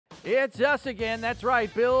It's us again. That's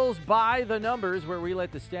right. Bills by the numbers, where we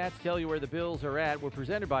let the stats tell you where the Bills are at. We're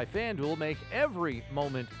presented by FanDuel. Make every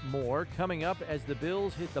moment more. Coming up as the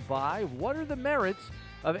Bills hit the bye, what are the merits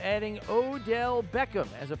of adding Odell Beckham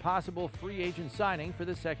as a possible free agent signing for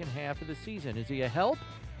the second half of the season? Is he a help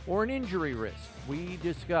or an injury risk? We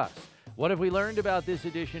discuss. What have we learned about this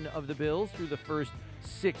edition of the Bills through the first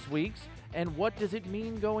 6 weeks? And what does it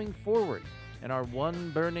mean going forward? And our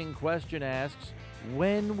one burning question asks,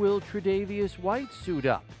 when will Tre'Davious White suit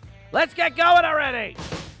up? Let's get going already!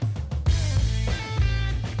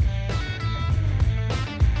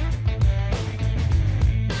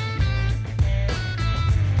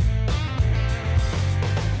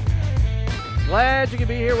 Glad you can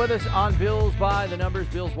be here with us on Bills by the Numbers.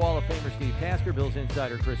 Bills Wall of Famer Steve Tasker, Bills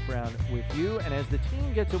insider Chris Brown with you. And as the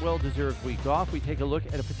team gets a well-deserved week off, we take a look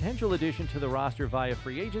at a potential addition to the roster via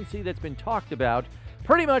free agency that's been talked about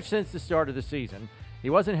pretty much since the start of the season. He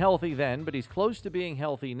wasn't healthy then, but he's close to being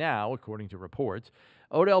healthy now, according to reports.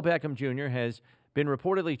 Odell Beckham Jr. has been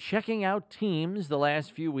reportedly checking out teams the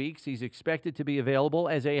last few weeks. He's expected to be available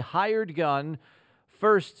as a hired gun.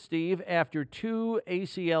 First, Steve, after 2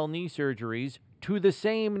 ACL knee surgeries to the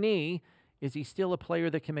same knee, is he still a player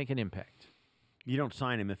that can make an impact? You don't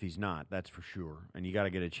sign him if he's not, that's for sure. And you got to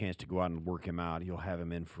get a chance to go out and work him out. You'll have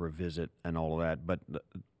him in for a visit and all of that. But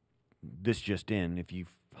this just in, if you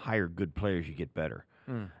hire good players, you get better.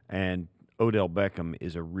 And Odell Beckham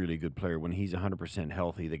is a really good player. When he's 100%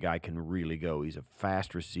 healthy, the guy can really go. He's a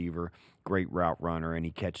fast receiver, great route runner, and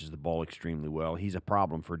he catches the ball extremely well. He's a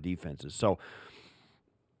problem for defenses. So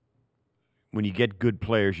when you get good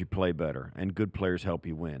players, you play better, and good players help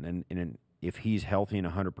you win. And if he's healthy and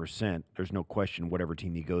 100%, there's no question whatever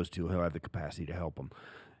team he goes to, he'll have the capacity to help them.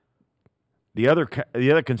 The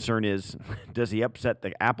other concern is, does he upset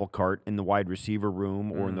the apple cart in the wide receiver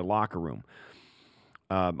room or in the locker room?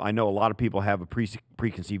 I know a lot of people have a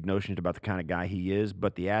preconceived notions about the kind of guy he is,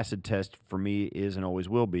 but the acid test for me is and always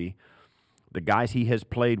will be, the guys he has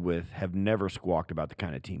played with have never squawked about the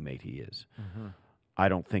kind of teammate he is. I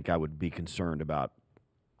don't think I would be concerned about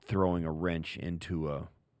throwing a wrench into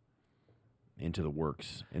the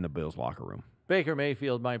works in the Bills locker room. Baker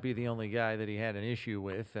Mayfield might be the only guy that he had an issue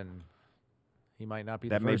with, and he might not be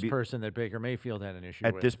the first person that Baker Mayfield had an issue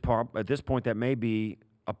with. At this point, that may be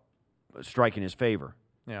a strike in his favor.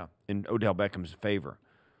 Yeah. In Odell Beckham's favor.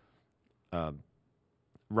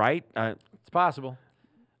 Right? It's possible.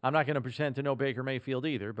 I'm not going to pretend to know Baker Mayfield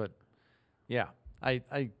either, but yeah.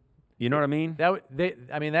 You know what I mean?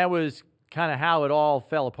 That was kind of how it all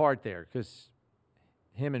fell apart there, because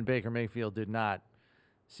him and Baker Mayfield did not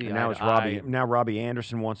see eye to eye. Now Robbie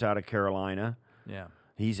Anderson wants out of Carolina. Yeah.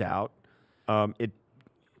 He's out. The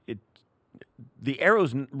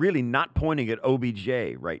arrow's really not pointing at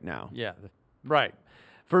OBJ right now. Yeah, right.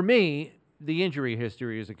 For me, the injury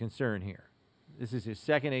history is a concern here. This is his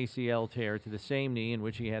second ACL tear to the same knee in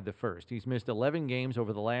which he had the first. He's missed 11 games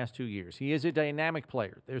over the last 2 years. He is a dynamic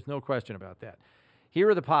player. There's no question about that. Here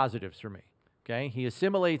are the positives for me. Okay, he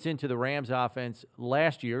assimilates into the Rams offense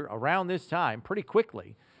last year around this time pretty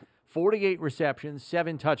quickly. 48 receptions,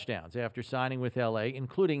 7 touchdowns after signing with L.A.,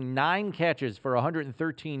 including 9 catches for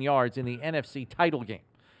 113 yards in the NFC title game.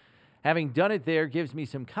 Having done it there gives me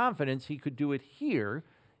some confidence he could do it here,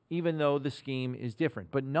 even though the scheme is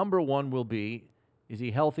different. But number one will be, is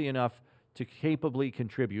he healthy enough to capably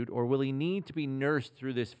contribute, or will he need to be nursed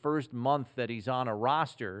through this first month that he's on a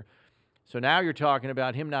roster? So now you're talking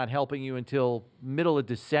about him not helping you until middle of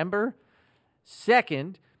December.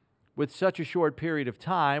 Second, with such a short period of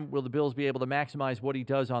time, will the Bills be able to maximize what he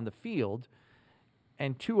does on the field?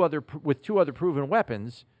 And with two other proven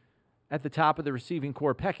weapons at the top of the receiving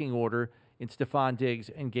core pecking order in Stephon Diggs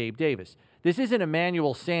and Gabe Davis. This isn't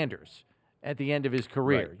Emmanuel Sanders at the end of his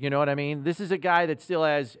career. Right. You know what I mean? This is a guy that still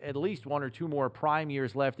has at least 1 or 2 more prime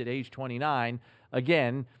years left at age 29,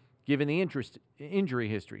 again, given the injury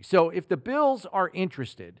history. So if the Bills are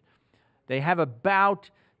interested, they have about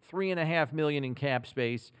 $3.5 million in cap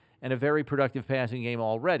space and a very productive passing game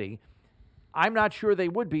already. I'm not sure they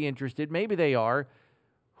would be interested. Maybe they are.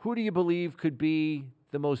 Who do you believe could be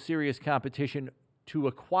the most serious competition to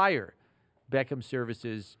acquire Beckham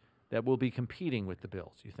services that will be competing with the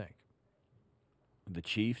Bills, you think? The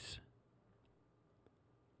Chiefs,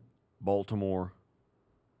 Baltimore,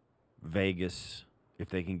 Vegas, if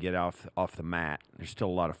they can get off the mat. There's still a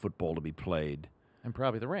lot of football to be played. And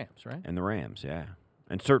probably the Rams, right? And the Rams, yeah.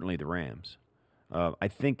 And certainly the Rams. I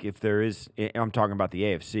think if there is, I'm talking about the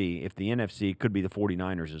AFC, if the NFC, could be the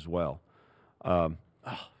 49ers as well.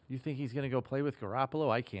 You think he's going to go play with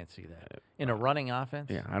Garoppolo? I can't see that. In a running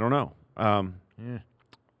offense? Yeah, I don't know.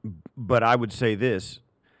 But I would say this.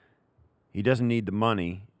 He doesn't need the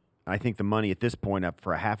money. I think the money at this point, up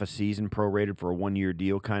for a half a season, prorated for a one-year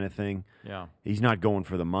deal kind of thing. Yeah. He's not going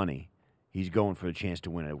for the money. He's going for the chance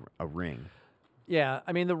to win a ring. Yeah,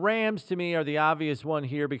 I mean, the Rams, to me, are the obvious one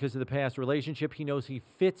here because of the past relationship. He knows he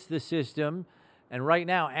fits the system. And right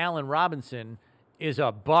now, Allen Robinson is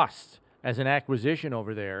a bust as an acquisition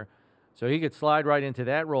over there. So he could slide right into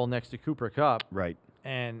that role next to Cooper Kupp. Right.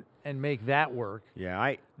 And make that work.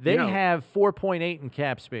 Yeah, They have $4.8 in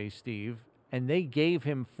cap space, Steve, and they gave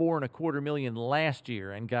him $4.25 million last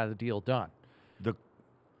year and got the deal done.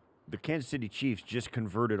 The Kansas City Chiefs just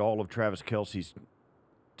converted all of Travis Kelce's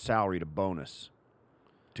salary to bonus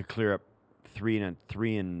to clear up 3.5,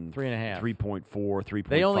 3.4, 3.5.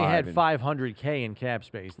 They only had $500K in cap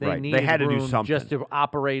space. They needed they had to do room something just to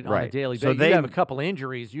operate on a daily basis. So you have a couple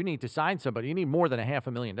injuries. You need to sign somebody. You need more than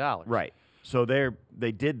 $500,000. Right. So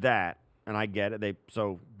they did that, and I get it.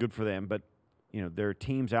 So good for them. But there are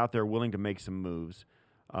teams out there willing to make some moves.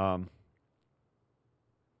 What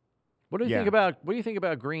do you think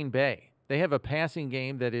about Green Bay? They have a passing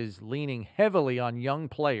game that is leaning heavily on young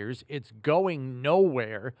players. It's going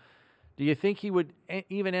nowhere. Do you think he would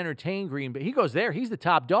even entertain Green Bay? He goes there. He's the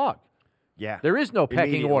top dog. Yeah. There is no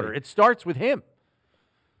pecking order. It starts with him.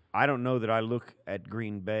 I don't know that I look at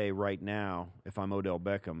Green Bay right now, if I'm Odell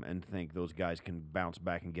Beckham, and think those guys can bounce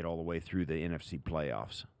back and get all the way through the NFC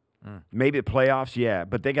playoffs. Maybe at playoffs, yeah,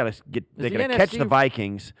 but they got to catch the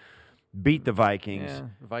Vikings, beat the Vikings. Yeah,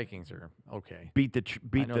 the Vikings are okay. Beat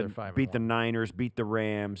the Niners, beat the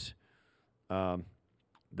Rams. The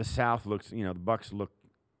South looks, the Bucs look,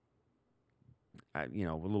 a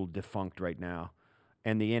little defunct right now,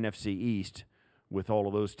 and the NFC East with all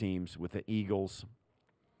of those teams, with the Eagles,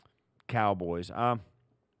 Cowboys. I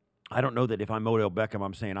don't know that if I'm Odell Beckham,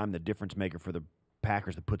 I'm saying I'm the difference maker for the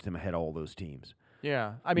Packers that puts them ahead of all those teams.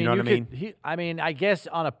 Yeah, I mean, you know what I mean? I guess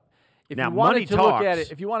if now, you wanted to talks. look at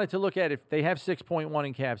it, if you wanted to look at it, they have 6.1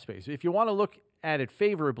 in cap space. If you want to look at it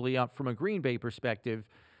favorably from a Green Bay perspective,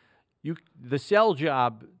 the sell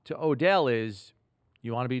job to Odell is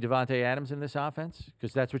you want to be Devontae Adams in this offense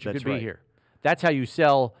because that's what you could be here. That's how you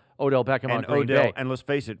sell Odell Beckham on Green Bay. And let's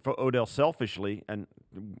face it, for Odell selfishly, and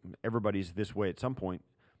everybody's this way at some point,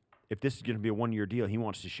 if this is going to be a one-year deal, he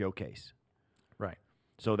wants to showcase. Right.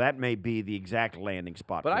 So that may be the exact landing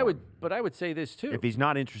spot. But I would say this too. If he's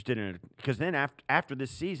not interested in it, because then after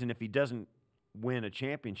this season, if he doesn't win a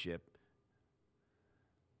championship,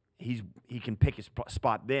 he can pick his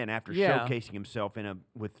spot then after showcasing himself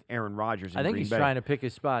with Aaron Rodgers. I think he's trying to pick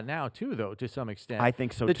his spot now too, though, to some extent. I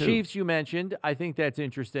think so too. The Chiefs you mentioned, I think that's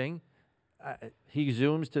interesting. He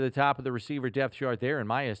zooms to the top of the receiver depth chart there, in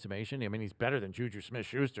my estimation. I mean, he's better than Juju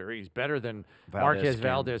Smith-Schuster. He's better than Marquez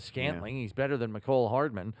Valdez-Scantling. Yeah. He's better than Mecole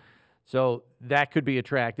Hardman. So that could be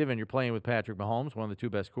attractive, and you're playing with Patrick Mahomes, one of the two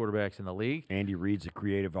best quarterbacks in the league. Andy Reid's a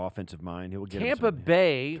creative offensive mind. He'll get Tampa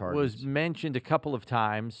Bay targets. was mentioned a couple of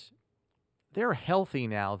times. They're healthy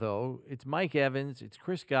now, though. It's Mike Evans. It's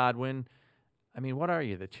Chris Godwin. I mean, what are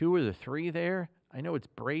you, the 2 or the 3 there? I know it's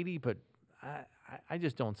Brady, but I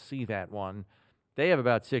just don't see that one. They have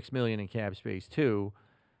about $6 million in cap space too.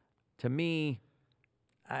 To me,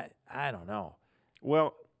 I don't know.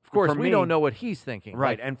 Well, of course, we don't know what he's thinking.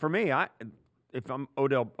 Right, and for me, if I'm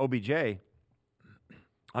OBJ,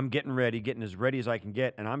 I'm getting ready, getting as ready as I can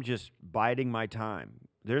get, and I'm just biding my time.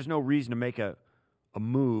 There's no reason to make a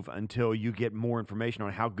move until you get more information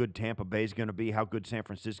on how good Tampa Bay is going to be, how good San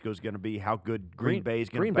Francisco is going to be, how good Green Bay is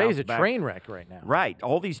going to be. Green Bay's a train wreck right now. Right.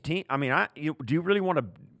 All these teams. I mean, do you really want to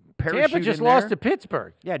parachute Tampa just in lost there? to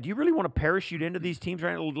Pittsburgh. Yeah. Do you really want to parachute into these teams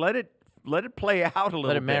right now? Let it play out a little bit.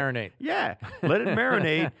 Let it marinate. Yeah. Let it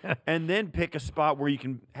marinate, and then pick a spot where you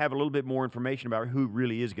can have a little bit more information about who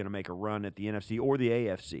really is going to make a run at the NFC or the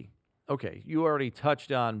AFC. Okay. You already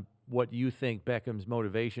touched on what you think Beckham's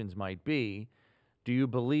motivations might be. Do you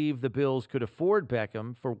believe the Bills could afford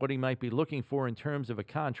Beckham for what he might be looking for in terms of a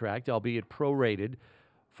contract, albeit prorated,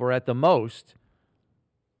 for at the most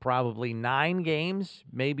probably 9 games,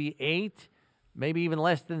 maybe 8, maybe even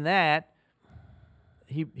less than that?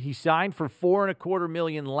 He signed for $4.25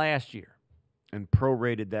 million last year. And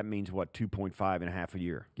prorated, that means what, 2.5 and a half a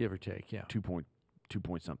year, give or take, yeah, 2 point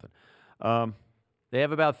something. They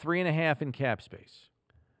have about 3.5 in cap space.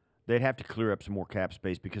 They'd have to clear up some more cap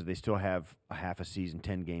space because they still have a half a season,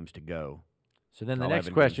 10 games to go. So then the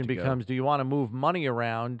next question becomes, do you want to move money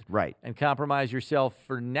around and compromise yourself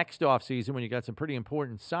for next offseason when you got some pretty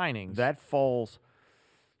important signings? That falls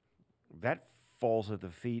at the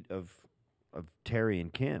feet of Terry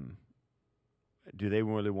and Kim. Do they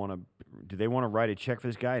really want to write a check for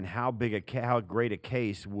this guy, and how great a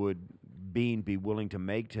case would Bean be willing to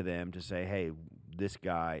make to them to say, hey, this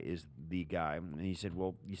guy is the guy. And he said,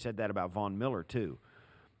 well, you said that about Von Miller too.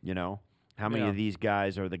 You know, how many of these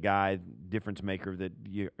guys are the guy, difference maker that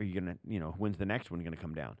are you going to, when's the next one going to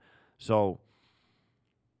come down? So,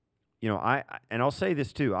 and I'll say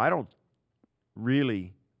this too, I don't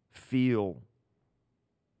really feel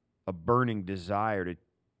a burning desire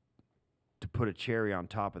to put a cherry on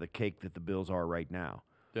top of the cake that the Bills are right now.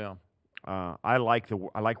 Yeah. I like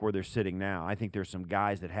where they're sitting now. I think there's some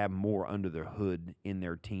guys that have more under their hood in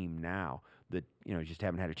their team now that just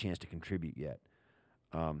haven't had a chance to contribute yet.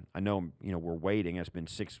 I know we're waiting. It's been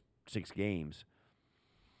six games,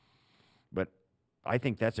 but I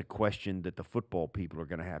think that's a question that the football people are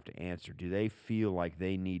going to have to answer. Do they feel like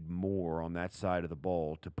they need more on that side of the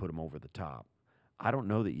ball to put them over the top? I don't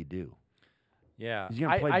know that you do. Yeah, He's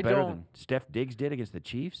going to play better than Steph Diggs did against the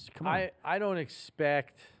Chiefs? Come on. I don't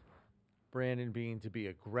expect Brandon Beane to be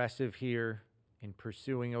aggressive here in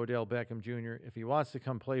pursuing Odell Beckham Jr. If he wants to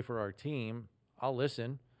come play for our team, I'll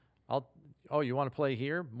listen. You want to play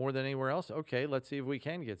here more than anywhere else? Okay, let's see if we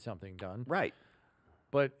can get something done. Right.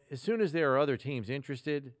 But as soon as there are other teams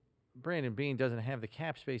interested, Brandon Beane doesn't have the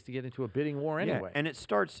cap space to get into a bidding war anyway. Yeah, and it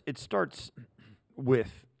starts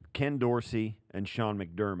with Ken Dorsey and Sean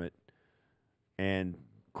McDermott and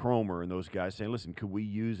Cromer and those guys saying, listen, could we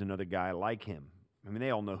use another guy like him? I mean, they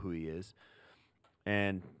all know who he is.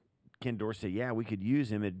 And Ken Dorsey, yeah, we could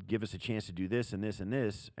use him. It'd give us a chance to do this and this and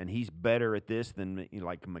this. And he's better at this than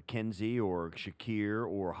like McKenzie or Shakir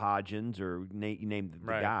or Hodgins or you name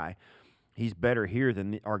the guy. He's better here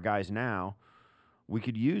than our guys now. We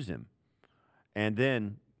could use him. And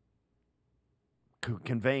then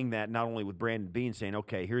conveying that not only with Brandon Beane saying,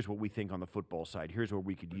 okay, here's what we think on the football side. Here's where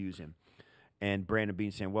we could use him. And Brandon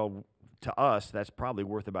Beane saying, well, to us, that's probably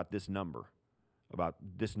worth about this number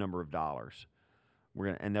of dollars.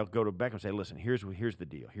 And they'll go to Beckham and say, listen, here's the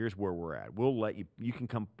deal. Here's where we're at. We'll let you can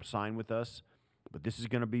come sign with us, but this is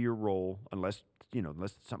going to be your role unless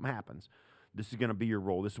something happens. This is going to be your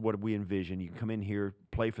role. This is what we envision. You can come in here,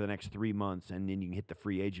 play for the next 3 months, and then you can hit the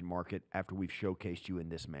free agent market after we've showcased you in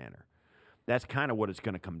this manner. That's kind of what it's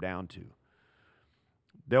going to come down to.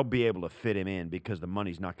 They'll be able to fit him in because the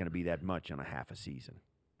money's not going to be that much on a half a season.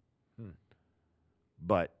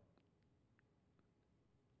 But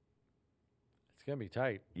it's going to be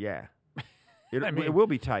tight. Yeah. It will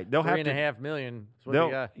be tight. They'll have $3.5 million. Is what they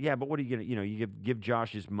got. Yeah, but what are you going to, you give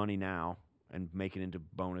Josh his money now and make it into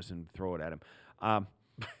bonus and throw it at him.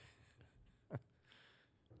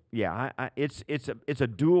 It's a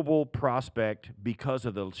doable prospect because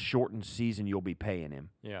of the shortened season you'll be paying him.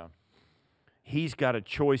 Yeah. He's got a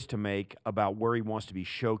choice to make about where he wants to be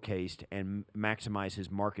showcased and maximize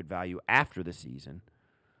his market value after the season.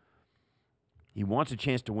 He wants a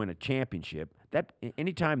chance to win a championship. That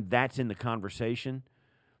anytime that's in the conversation,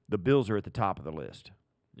 the Bills are at the top of the list.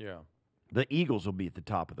 Yeah. The Eagles will be at the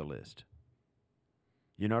top of the list.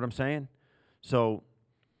 You know what I'm saying? So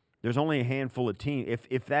there's only a handful of teams.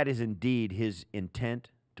 If that is indeed his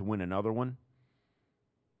intent to win another one,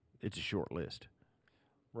 it's a short list.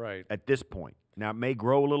 Right. At this point. Now, it may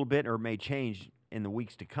grow a little bit or it may change in the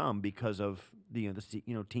weeks to come because of the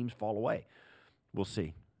teams fall away. We'll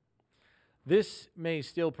see. This may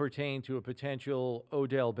still pertain to a potential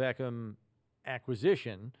Odell Beckham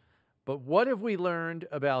acquisition, but what have we learned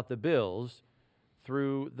about the Bills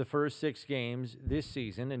through the first 6 games this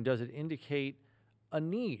season, and does it indicate a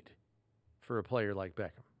need for a player like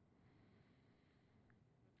Beckham?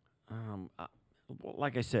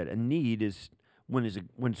 Like I said, a need is when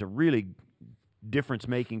it's a really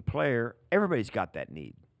difference-making player. Everybody's got that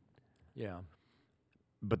need. Yeah.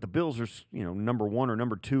 But the Bills are, number 1 or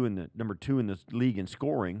number 2 in the league in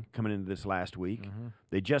scoring coming into this last week. Mm-hmm.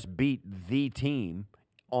 They just beat the team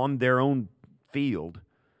on their own field.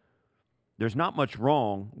 There's not much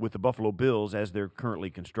wrong with the Buffalo Bills as they're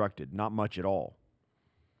currently constructed. Not much at all.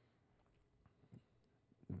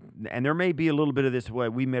 And there may be a little bit of this way.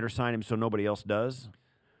 We better sign him so nobody else does.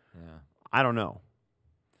 Yeah. I don't know.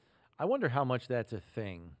 I wonder how much that's a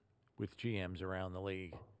thing with GMs around the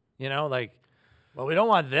league. Well, we don't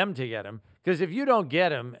want them to get him because if you don't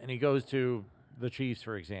get him and he goes to the Chiefs,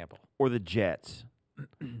 for example, or the Jets,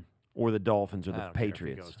 or the Dolphins, or the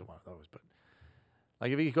Patriots, if he goes to one of those. But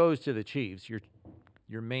if he goes to the Chiefs,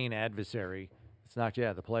 your main adversary, it's knocked you out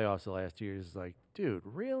of the playoffs the last 2 years. Is like, dude,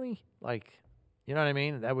 really? You know what I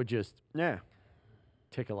mean? That would just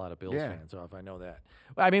tick a lot of Bills fans off. I know that.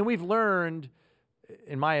 I mean, we've learned,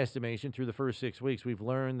 in my estimation, through the first 6 weeks, we've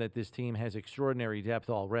learned that this team has extraordinary depth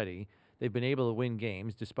already. They've been able to win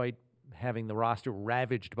games despite having the roster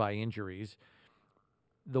ravaged by injuries.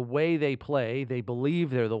 The way they play, they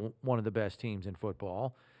believe they're one of the best teams in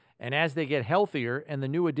football. And as they get healthier and the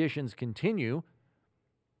new additions continue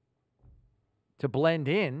to blend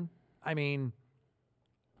in, I mean,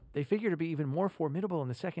 they figure to be even more formidable in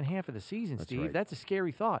the second half of the season, That's Steve. right. That's a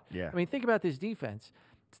scary thought. Yeah. I mean, think about this defense.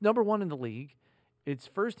 It's number 1 in the league. It's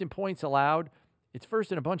first in points allowed. It's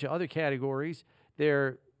first in a bunch of other categories.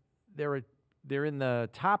 They're in the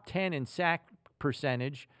top 10 in sack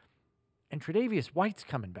percentage. And Tre'Davious White's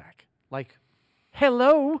coming back. Like,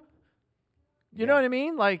 hello? You know what I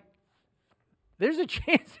mean? Like, there's a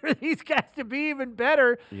chance for these guys to be even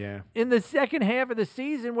better in the second half of the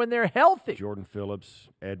season when they're healthy. Jordan Phillips,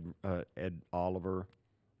 Ed Oliver,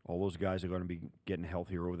 all those guys are going to be getting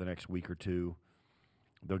healthier over the next week or two.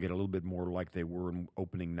 They'll get a little bit more like they were in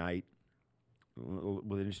opening night. Well,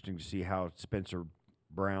 interesting to see how Spencer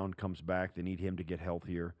Brown comes back. They need him to get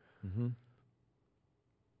healthier. Mm-hmm.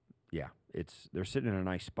 Yeah, they're sitting in a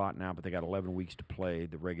nice spot now, but they got 11 weeks to play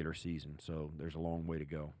the regular season, so there's a long way to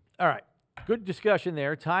go. All right. Good discussion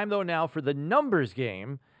there. Time, though, now for the numbers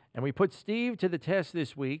game. And we put Steve to the test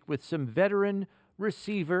this week with some veteran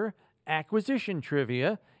receiver acquisition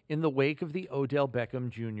trivia in the wake of the Odell Beckham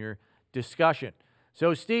Jr. discussion.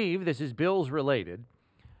 So, Steve, this is Bills related.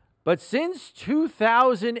 But since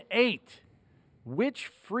 2008, which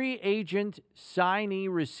free agent signee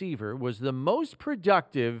receiver was the most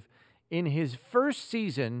productive in his first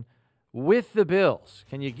season with the Bills?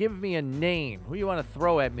 Can you give me a name? Who you want to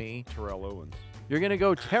throw at me? Terrell Owens. You're going to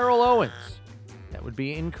go Terrell Owens. That would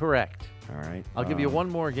be incorrect. All right. I'll give you one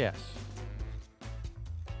more guess.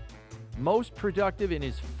 Most productive in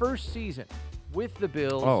his first season with the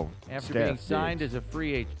Bills after being signed as a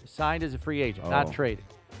free agent. Signed as a free agent, not traded.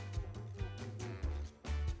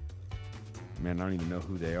 Man, I don't even know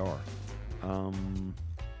who they are.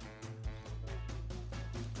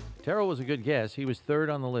 Terrell was a good guess. He was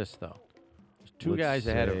third on the list, though. There's two guys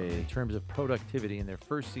ahead of him in terms of productivity in their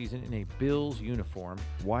first season in a Bills uniform.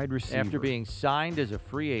 Wide receiver. After being signed as a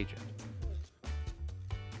free agent.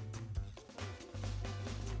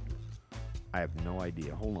 I have no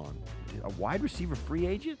idea. Hold on. A wide receiver free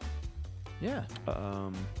agent? Yeah.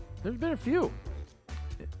 There's been a few.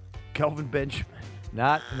 Kelvin Benjamin.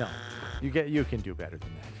 No. You can do better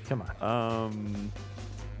than that. Come on.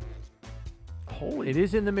 It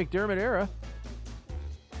is in the McDermott era.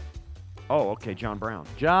 Oh, okay, John Brown.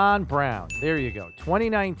 John Brown. There you go.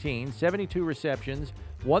 2019, 72 receptions,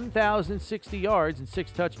 1,060 yards, and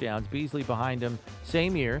 6 touchdowns. Beasley behind him,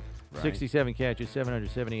 same year. Right. 67 catches,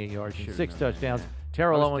 778 yards, and 6 known that, touchdowns. yeah.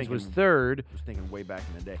 Terrell Owens was third. I was thinking way back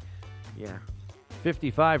in the day. Yeah.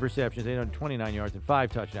 55 receptions, 829 yards, and 5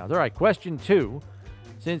 touchdowns. All right, question 2.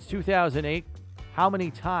 Since 2008, how many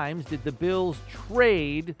times did the Bills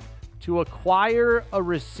trade to acquire a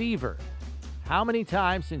receiver? How many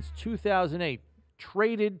times since 2008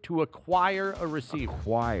 traded to acquire a receiver?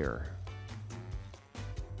 Acquire.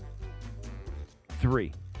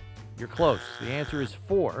 3. You're close. The answer is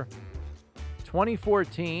 4.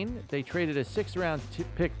 2014, they traded a 6th-round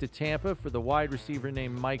pick to Tampa for the wide receiver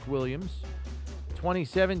named Mike Williams.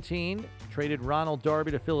 2017, traded Ronald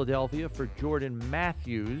Darby to Philadelphia for Jordan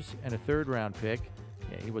Matthews and a 3rd-round pick.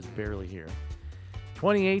 Yeah, he was barely here.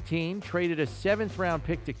 2018, traded a 7th-round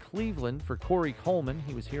pick to Cleveland for Corey Coleman.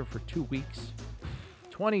 He was here for 2 weeks.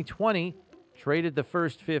 2020, traded the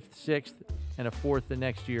 1st, 5th, 6th, and a 4th the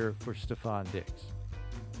next year for Stephon Diggs.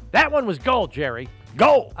 That one was gold, Jerry.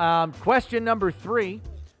 Gold! Question number 3.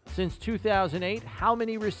 Since 2008, how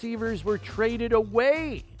many receivers were traded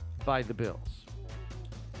away by the Bills?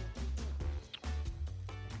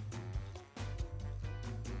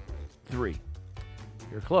 Three.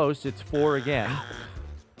 You're close. It's 4 again.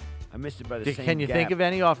 I missed it by the same Can you think of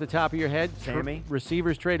any off the top of your head? Sammy?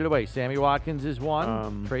 Receivers traded away. Sammy Watkins is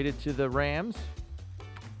one. Traded to the Rams.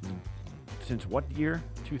 Since what year?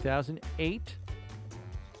 2008.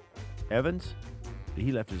 Evans?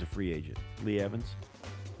 He left as a free agent. Lee Evans?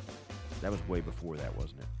 That was way before that,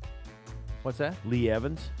 wasn't it? What's that? Lee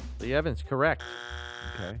Evans? Lee Evans, correct.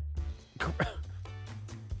 Okay.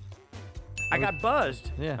 I got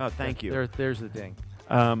buzzed. Yeah. Oh, thank you. There's the ding.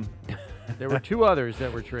 There were 2 others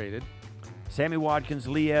that were traded. Sammy Watkins,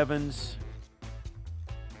 Lee Evans.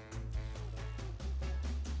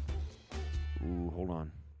 Ooh, hold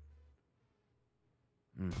on.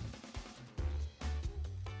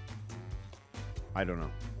 I don't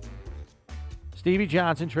know. Stevie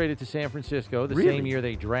Johnson traded to San Francisco the same year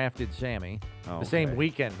they drafted Sammy. Oh, the same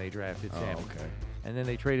weekend they drafted Sammy. Okay. And then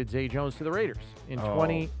they traded Zay Jones to the Raiders in I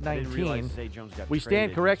didn't 2019. realize Zay Jones got We stand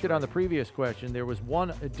traded. corrected on the previous question. There was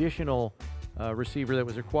one additional receiver that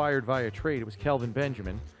was acquired via trade. It was Kelvin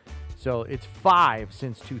Benjamin. So it's 5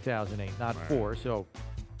 since 2008, not 4. So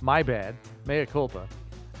my bad. Mea culpa.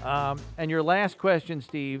 And your last question,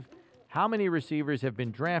 Steve, how many receivers have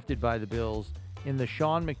been drafted by the Bills in the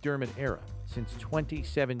Sean McDermott era since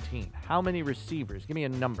 2017? How many receivers? Give me a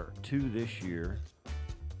number. 2 this year.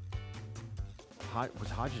 Was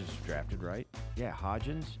Hodgins drafted, right? Yeah,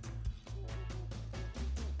 Hodgins.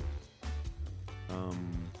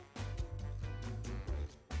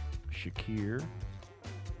 Shakir.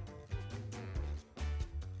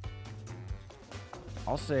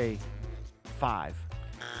 I'll say 5.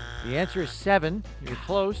 The answer is 7. You're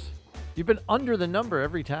close. You've been under the number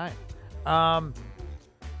every time.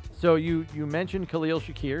 So you mentioned Khalil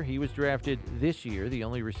Shakir. He was drafted this year, the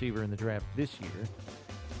only receiver in the draft this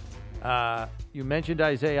year. You mentioned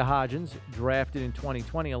Isaiah Hodgins, drafted in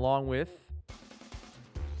 2020, along with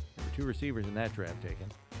there were 2 receivers in that draft taken.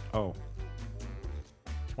 Oh.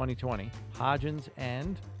 2020. Hodgins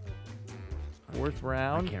and 4th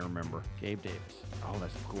round. I can't remember. Gabe Davis. Oh,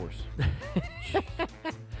 that's of course.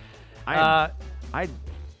 I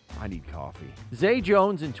need coffee. Zay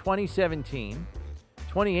Jones in 2017.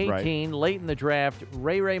 2018, late in the draft,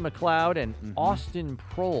 Ray McLeod and Austin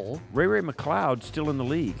Prohl. Ray McLeod still in the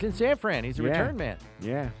league. He's in San Fran. He's a return man.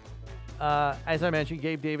 Yeah. As I mentioned,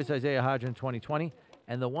 Gabe Davis, Isaiah Hodgins in 2020.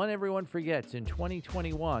 And the one everyone forgets in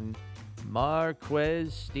 2021,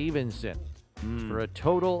 Marquez Stevenson for a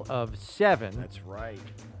total of 7. That's right.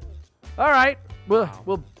 All right. We'll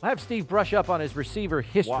have Steve brush up on his receiver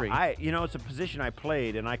history. Well, it's a position I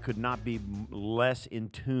played, and I could not be less in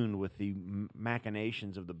tune with the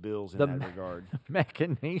machinations of the Bills in that regard.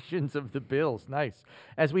 Machinations of the Bills. Nice.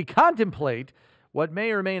 As we contemplate what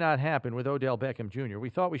may or may not happen with Odell Beckham Jr., we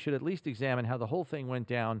thought we should at least examine how the whole thing went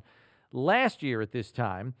down last year at this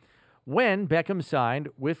time when Beckham signed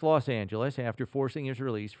with Los Angeles after forcing his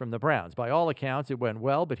release from the Browns. By all accounts, it went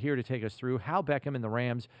well, but here to take us through how Beckham and the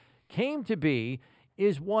Rams came to be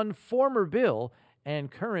is one former Bill and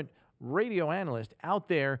current radio analyst out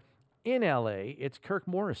there in L.A. It's Kirk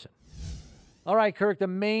Morrison. All right, Kirk, the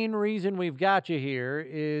main reason we've got you here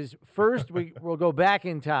is first we'll go back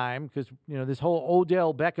in time because, this whole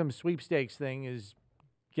Odell Beckham sweepstakes thing is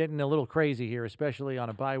getting a little crazy here, especially on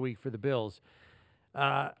a bye week for the Bills.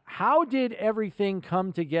 How did everything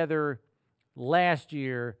come together last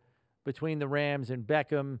year between the Rams and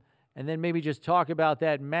Beckham? And then maybe just talk about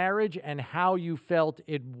that marriage and how you felt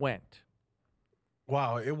it went.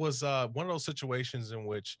 Wow, it was one of those situations in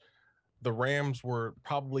which the Rams were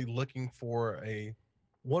probably looking for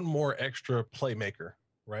one more extra playmaker,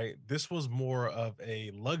 right? This was more of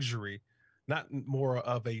a luxury, not more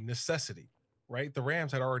of a necessity, right? The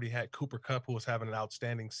Rams had already had Cooper Kupp, who was having an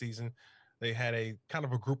outstanding season. They had a kind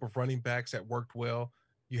of a group of running backs that worked well.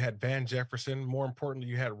 You had Van Jefferson. More importantly,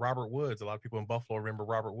 you had Robert Woods. A lot of people in Buffalo remember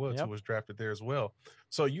Robert Woods, who was drafted there as well.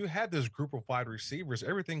 So you had this group of wide receivers.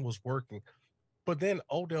 Everything was working. But then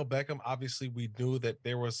Odell Beckham, obviously, we knew that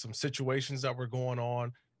there was some situations that were going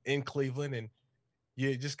on in Cleveland, and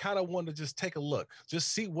you just kind of wanted to just take a look,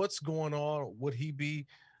 just see what's going on. Would he be,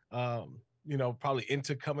 probably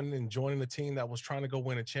into coming and joining a team that was trying to go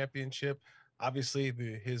win a championship? Obviously,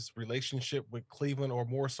 his relationship with Cleveland, or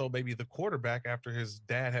more so maybe the quarterback, after his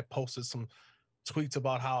dad had posted some tweets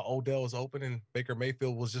about how Odell is open and Baker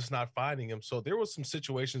Mayfield was just not finding him. So there was some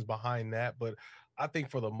situations behind that. But I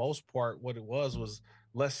think for the most part, what it was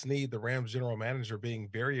Les Snead, the Rams general manager, being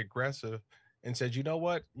very aggressive and said, you know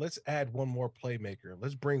what, let's add one more playmaker.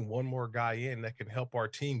 Let's bring one more guy in that can help our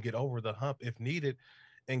team get over the hump if needed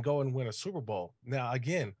and go and win a Super Bowl. Now,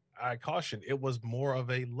 again, I caution, it was more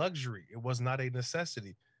of a luxury. It was not a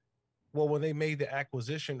necessity. Well, when they made the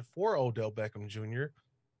acquisition for Odell Beckham Jr.,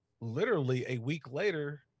 literally a week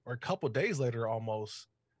later, or a couple days later almost,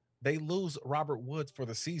 they lose Robert Woods for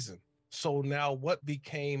the season. So now what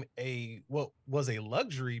was a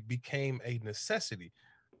luxury became a necessity.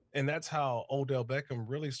 And that's how Odell Beckham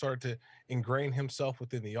really started to ingrain himself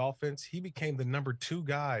within the offense. He became the number 2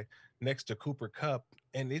 guy next to Cooper Kupp.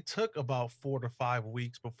 And it took about 4 to 5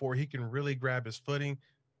 weeks before he can really grab his footing.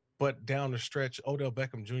 But down the stretch, Odell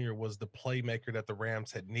Beckham Jr. was the playmaker that the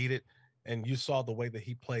Rams had needed. And you saw the way that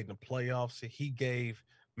he played in the playoffs. He gave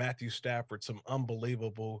Matthew Stafford some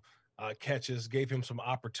unbelievable catches, gave him some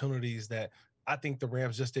opportunities that I think the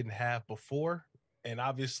Rams just didn't have before. And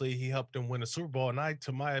obviously he helped them win a Super Bowl. And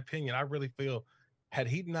to my opinion, I really feel had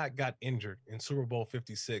he not got injured in Super Bowl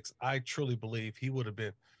 56, I truly believe he would have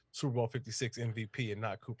been Super Bowl 56 MVP and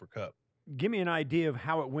not Cooper Kupp. Give me an idea of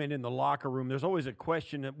how it went in the locker room. There's always a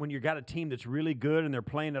question that when you've got a team that's really good and they're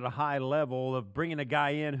playing at a high level, of bringing a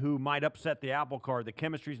guy in who might upset the apple cart. The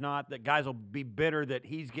chemistry's not, that guys will be bitter that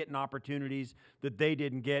he's getting opportunities that they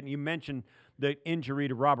didn't get. And you mentioned the injury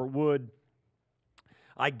to Robert Wood.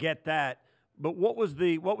 I get that. But what was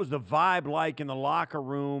the vibe like in the locker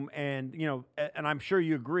room? And and I'm sure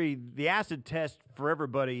you agree, the acid test for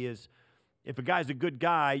everybody is if a guy's a good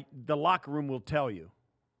guy, the locker room will tell you.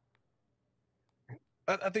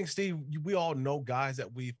 I think, Steve, we all know guys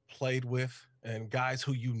that we've played with and guys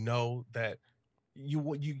who that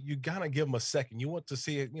you gotta give them a second. You want to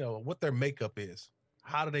see it, what their makeup is.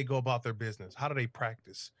 How do they go about their business? How do they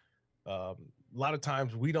practice? A lot of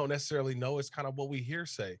times we don't necessarily know. It's kind of what we hear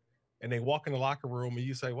say. And they walk in the locker room and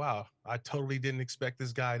you say, wow, I totally didn't expect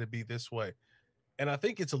this guy to be this way. And I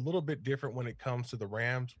think it's a little bit different when it comes to the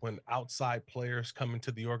Rams, when outside players come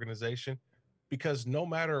into the organization, because no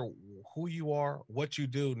matter who you are, what you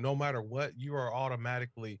do, no matter what, you're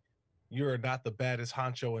not the baddest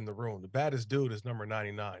honcho in the room. The baddest dude is number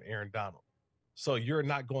 99, Aaron Donald. So you're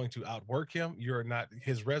not going to outwork him.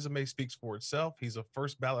 His resume speaks for itself. He's a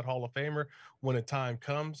first ballot Hall of Famer when the time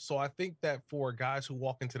comes. So I think that for guys who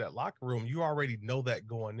walk into that locker room, you already know that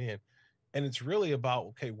going in. And it's really about,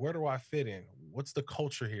 okay, where do I fit in? What's the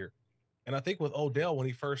culture here? And I think with Odell, when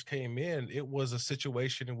he first came in, it was a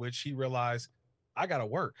situation in which he realized, I got to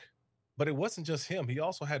work. But it wasn't just him. He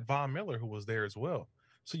also had Von Miller, who was there as well.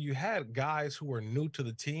 So you had guys who were new to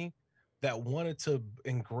the team that wanted to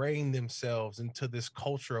ingrain themselves into this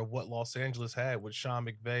culture of what Los Angeles had with Sean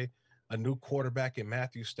McVay, a new quarterback in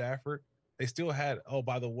Matthew Stafford. They still had, oh,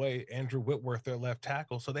 by the way, Andrew Whitworth, their left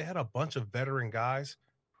tackle. So they had a bunch of veteran guys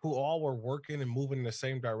who all were working and moving in the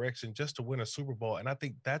same direction just to win a Super Bowl. And I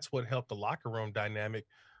think that's what helped the locker room dynamic,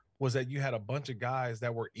 was that you had a bunch of guys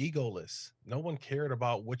that were egoless. No one cared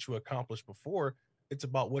about what you accomplished before. It's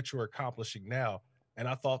about what you're accomplishing now. And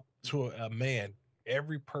I thought, to a man,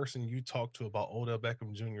 every person you talked to about Odell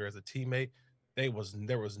Beckham Jr. as a teammate, there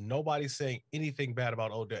was nobody saying anything bad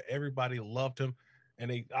about Odell. Everybody loved him. And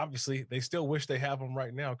they still wish they have him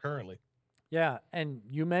right now currently. Yeah, and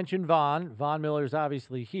you mentioned Von. Von Miller's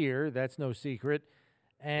obviously here. That's no secret.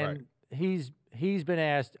 And he's been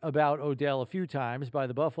asked about Odell a few times by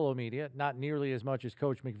the Buffalo media, not nearly as much as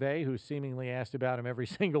Coach McVay, who's seemingly asked about him every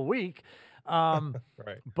single week.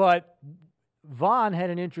 But Von had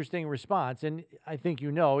an interesting response, and I think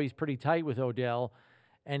he's pretty tight with Odell,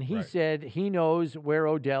 and he said he knows where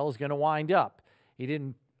Odell's going to wind up. He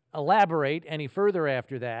didn't elaborate any further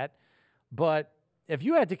after that, but if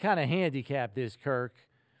you had to kind of handicap this, Kirk,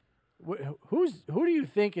 who do you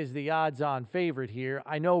think is the odds-on favorite here?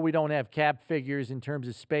 I know we don't have cap figures in terms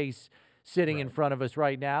of space sitting in front of us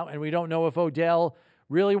right now, and we don't know if Odell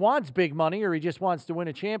really wants big money or he just wants to win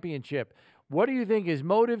a championship. What do you think his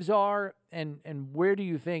motives are, and where do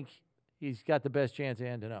you think he's got the best chance of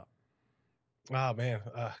ending up? Oh, man.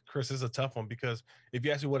 Chris, this is a tough one, because if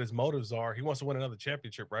you ask me what his motives are, he wants to win another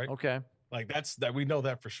championship, right? Okay. Like that we know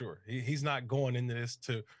that for sure. He's not going into this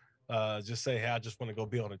to just say, hey, I just want to go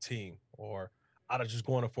be on a team, or I'm just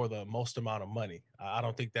going for the most amount of money. I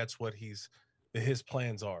don't think that's what his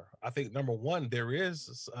plans are. I think, number one, there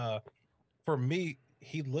is, for me,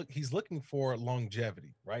 he's looking for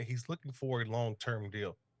longevity, right? He's looking for a long-term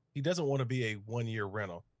deal. He doesn't want to be a one-year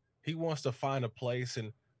rental. He wants to find a place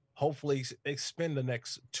and hopefully spend the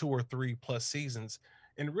next 2 or 3 plus seasons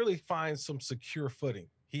and really find some secure footing.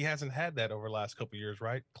 He hasn't had that over the last couple of years,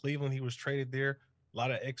 right? Cleveland, he was traded there, a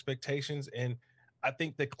lot of expectations. And I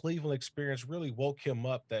think the Cleveland experience really woke him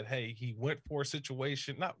up that, hey, he went for a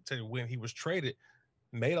situation, not to when he was traded,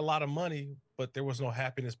 made a lot of money, but there was no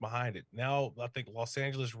happiness behind it. Now, I think Los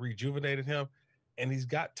Angeles rejuvenated him, and he's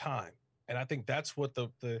got time. And I think that's what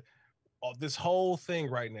this whole thing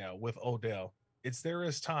right now with Odell, there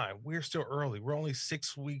is time. We're still early. We're only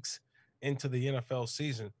 6 weeks into the NFL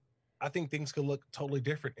season. I think things could look totally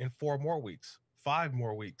different in 4 more weeks, 5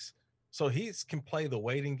 more weeks. So he can play the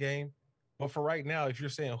waiting game. But for right now, if you're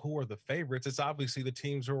saying who are the favorites, it's obviously the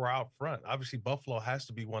teams who are out front. Obviously, Buffalo has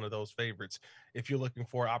to be one of those favorites. If you're looking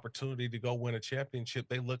for an opportunity to go win a championship,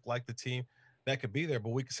 they look like the team that could be there.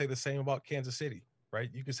 But we could say the same about Kansas City, right?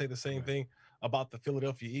 You could say the same thing about the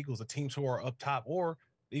Philadelphia Eagles, the teams who are up top, or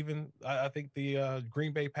even I think the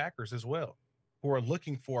Green Bay Packers as well, who are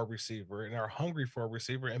looking for a receiver and are hungry for a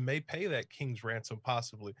receiver and may pay that king's ransom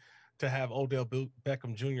possibly to have Odell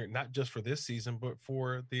Beckham Jr., not just for this season, but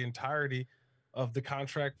for the entirety of the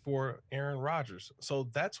contract for Aaron Rodgers. So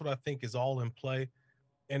that's what I think is all in play.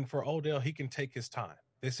 And for Odell, he can take his time.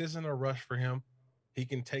 This isn't a rush for him. He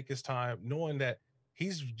can take his time, knowing that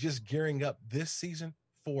he's just gearing up this season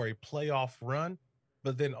for a playoff run,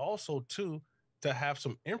 but then also, too, to have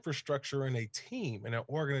some infrastructure in a team and an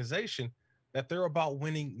organization that they're about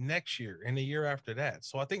winning next year and the year after that.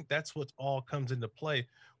 So I think that's what all comes into play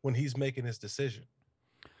when he's making his decision.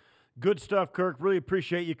 Good stuff, Kirk. Really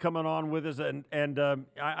appreciate you coming on with us, and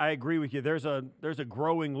I agree with you. There's a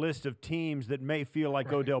growing list of teams that may feel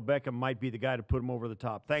like Odell Beckham might be the guy to put them over the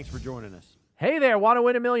top. Thanks for joining us. Hey there, want to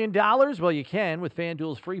win $1 million? Well, you can with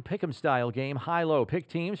FanDuel's free pick'em style game, Hi-Lo. Pick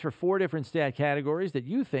teams for 4 different stat categories that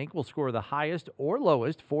you think will score the highest or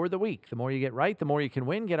lowest for the week. The more you get right, the more you can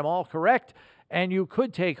win. Get them all correct, and you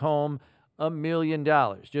could take home $1 million.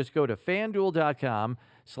 Just go to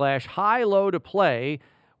FanDuel.com/Hi-Lo to play.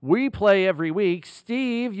 We play every week.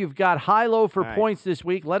 Steve, you've got Hi-Lo for points this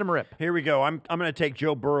week. Let them rip. Here we go. I'm going to take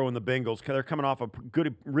Joe Burrow and the Bengals because they're coming off a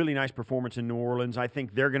good, really nice performance in New Orleans. I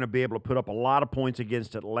think they're going to be able to put up a lot of points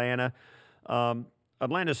against Atlanta.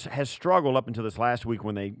 Atlanta has struggled up until this last week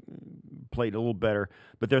when they played a little better,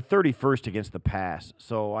 but they're 31st against the pass.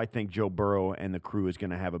 So I think Joe Burrow and the crew is going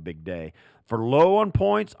to have a big day. For low on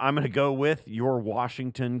points, I'm going to go with your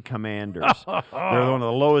Washington Commanders. They're one of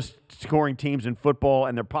the lowest scoring teams in football,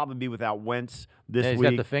 and they'll probably be without Wentz this week. He's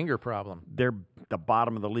got the finger problem. They're the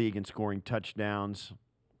bottom of the league in scoring touchdowns.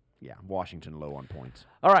 Yeah, Washington low on points.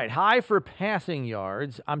 All right, high for passing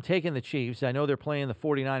yards. I'm taking the Chiefs. I know they're playing the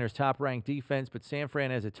 49ers' top-ranked defense, but San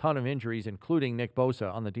Fran has a ton of injuries, including Nick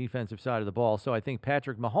Bosa on the defensive side of the ball. So I think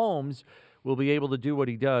Patrick Mahomes will be able to do what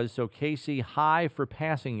he does. So KC high for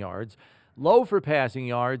passing yards. Low for passing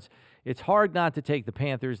yards. It's hard not to take the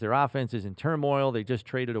Panthers. Their offense is in turmoil. They just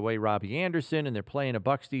traded away Robbie Anderson, and they're playing a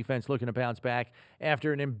Bucs defense looking to bounce back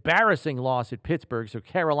after an embarrassing loss at Pittsburgh. So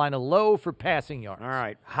Carolina low for passing yards. All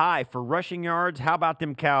right. High for rushing yards. How about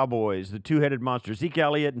them Cowboys, the two-headed monster? Zeke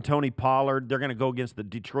Elliott and Tony Pollard, they're going to go against the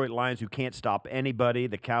Detroit Lions who can't stop anybody.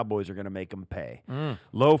 The Cowboys are going to make them pay.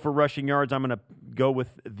 Low for rushing yards. I'm going to go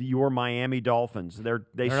with your Miami Dolphins.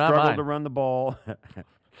 They struggle to run the ball.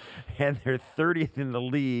 And they're 30th in the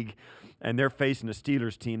league, and they're facing a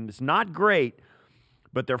Steelers team that's not great,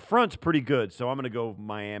 but their front's pretty good. So I'm going to go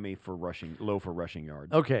Miami for low for rushing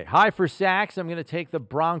yards. Okay, high for sacks. I'm going to take the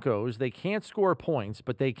Broncos. They can't score points,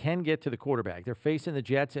 but they can get to the quarterback. They're facing the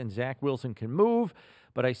Jets, and Zach Wilson can move,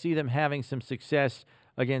 but I see them having some success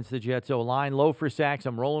against the Jets O-line. Low for sacks.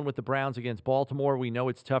 I'm rolling with the Browns against Baltimore. We know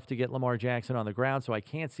it's tough to get Lamar Jackson on the ground, so I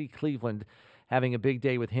can't see Cleveland having a big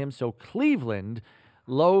day with him. So Cleveland,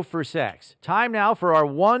 low for sacks. Time now for our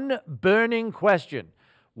one burning question.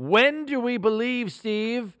 When do we believe,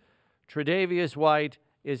 Steve, Tre'Davious White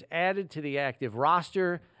is added to the active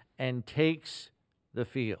roster and takes the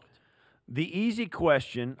field? The easy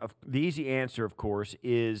answer, of course,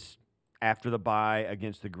 is after the bye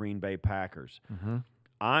against the Green Bay Packers.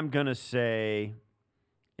 I'm going to say,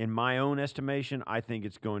 in my own estimation, I think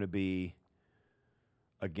it's going to be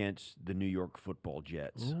against the New York Football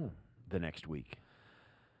Jets the next week.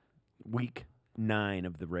 Week 9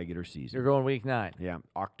 of the regular season. You're going week 9. Yeah,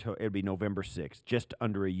 it'd be November 6th, just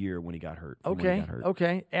under a year when he got hurt.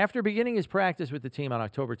 Okay. After beginning his practice with the team on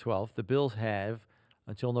October 12th, the Bills have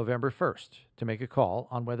until November 1st to make a call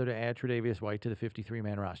on whether to add Tre'Davious White to the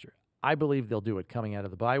 53-man roster. I believe they'll do it coming out of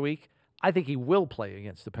the bye week. I think he will play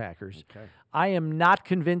against the Packers. Okay. I am not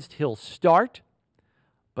convinced he'll start,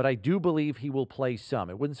 but I do believe he will play some.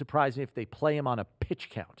 It wouldn't surprise me if they play him on a pitch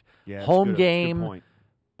count. Yeah, home game. That's a good point.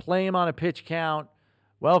 Play him on a pitch count,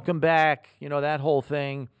 welcome back, that whole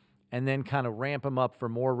thing, and then kind of ramp him up for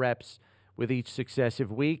more reps with each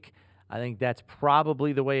successive week. I think that's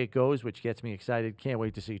probably the way it goes, which gets me excited. Can't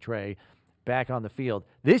wait to see Trey back on the field.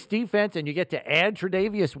 This defense, and you get to add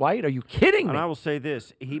Tre'Davious White? Are you kidding me? And I will say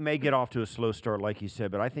this. He may get off to a slow start, like you said,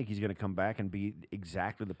 but I think he's going to come back and be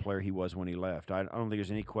exactly the player he was when he left. I don't think there's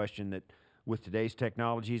any question that with today's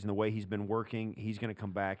technologies and the way he's been working, he's going to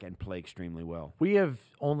come back and play extremely well. We have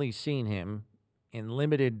only seen him in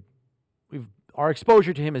limited – our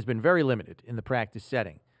exposure to him has been very limited in the practice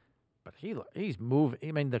setting. But he's moving.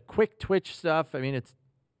 I mean, the quick twitch stuff,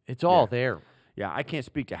 it's all there. Yeah, I can't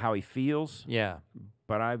speak to how he feels. Yeah.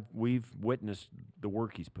 But we've witnessed the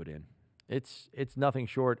work he's put in. It's nothing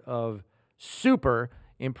short of super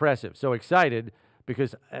impressive. So excited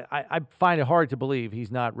because I find it hard to believe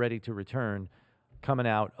he's not ready to return coming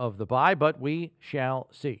out of the bye, but we shall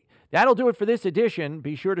see. That'll do it for this edition.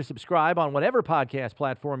 Be sure to subscribe on whatever podcast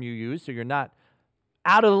platform you use so you're not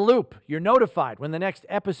out of the loop. You're notified when the next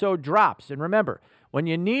episode drops. And remember, when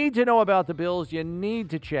you need to know about the Bills, you need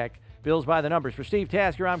to check Bills by the Numbers. For Steve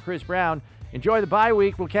Tasker, I'm Chris Brown. Enjoy the bye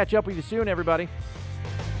week. We'll catch up with you soon, everybody.